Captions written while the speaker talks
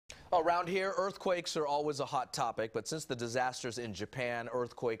Around here, earthquakes are always a hot topic, but since the disasters in Japan,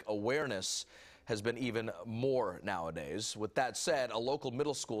 earthquake awareness has been even more nowadays. With that said, a local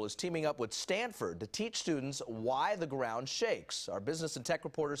middle school is teaming up with Stanford to teach students why the ground shakes. Our business and tech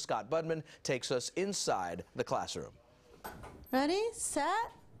reporter Scott Budman takes us inside the classroom. Ready,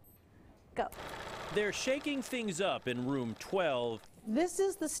 set, go. They're shaking things up in room 12. This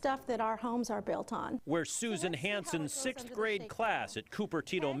is the stuff that our homes are built on. Where Susan Hansen's 6th grade class at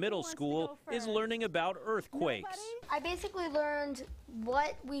Cupertino Middle School is learning about earthquakes. I basically learned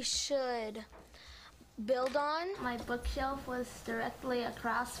what we should build on. My bookshelf was directly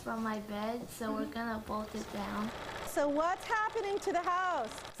across from my bed, so we're gonna bolt it down. So what's happening to the house?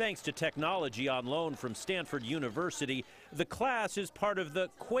 Thanks to technology on loan from Stanford University, the class is part of the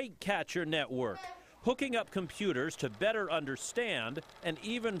Quake catcher network, hooking up computers to better understand and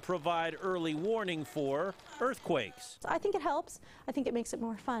even provide early warning for earthquakes. I think it helps. I think it makes it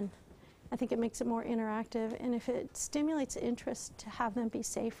more fun. I think it makes it more interactive, and if it stimulates interest to have them be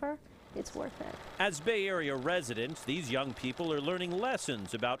safer, it's worth it. As Bay Area residents, these young people are learning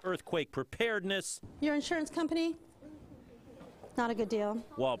lessons about earthquake preparedness. Your insurance company? Not a good deal.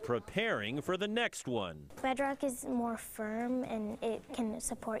 While preparing for the next one. Bedrock is more firm and it can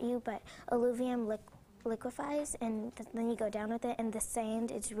support you, but alluvium liquefies and then you go down with it, and the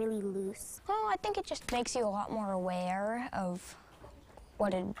sand is really loose. Well, I think it just makes you a lot more aware of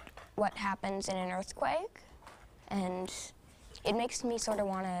what happens in an earthquake, and it makes me sort of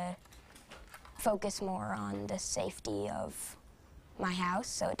want to focus more on the safety of my house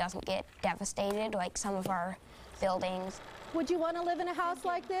so it doesn't get devastated like some of our buildings. Would you want to live in a house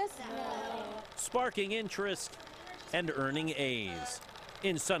like this? No. Sparking interest and earning A's.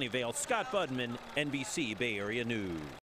 In Sunnyvale, Scott Budman, NBC Bay Area News.